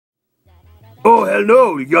Oh,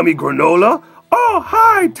 hello, yummy granola. Oh,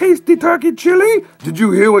 hi, tasty turkey chili. Did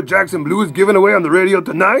you hear what Jackson Blue is giving away on the radio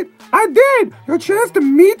tonight? I did. Your chance to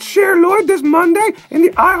meet Cher Lloyd this Monday in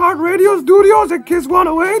the iHeartRadio studios at Kiss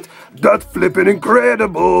 108. That's flippin'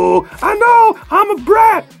 incredible. I know, I'm a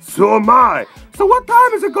brat. So am I. So what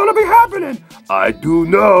time is it gonna be happening? I do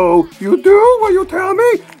know. You do? Will you tell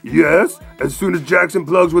me? Yes, as soon as Jackson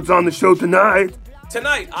plugs what's on the show tonight.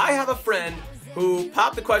 Tonight, I have a friend who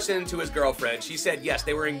popped the question to his girlfriend. She said yes,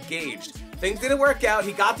 they were engaged. Things didn't work out.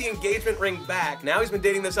 He got the engagement ring back. Now he's been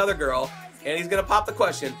dating this other girl, and he's gonna pop the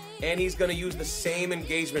question, and he's gonna use the same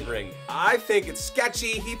engagement ring. I think it's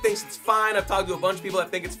sketchy. He thinks it's fine. I've talked to a bunch of people that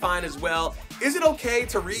think it's fine as well. Is it okay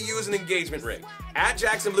to reuse an engagement ring? At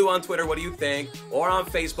Jackson Blue on Twitter, what do you think? Or on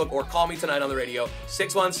Facebook, or call me tonight on the radio,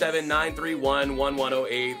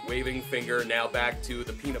 617-931-1108. Waving finger. Now back to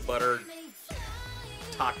the peanut butter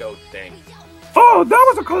taco thing. Oh, that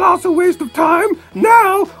was a colossal waste of time.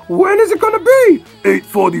 Now, when is it gonna be?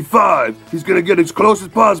 8:45. He's gonna get as close as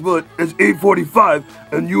possible as 8:45,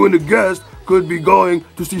 and you and the guest could be going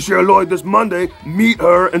to see Cher Lloyd this Monday, meet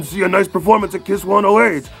her, and see a nice performance at Kiss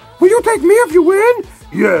 108. Will you take me if you win?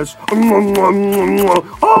 Yes.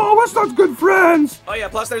 Oh, we're such good friends. Oh yeah,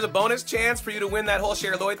 plus there's a bonus chance for you to win that whole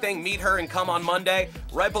Cher Lloyd thing. Meet her and come on Monday.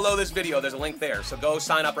 Right below this video, there's a link there, so go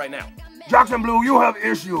sign up right now. Jackson Blue, you have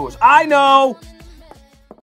issues. I know.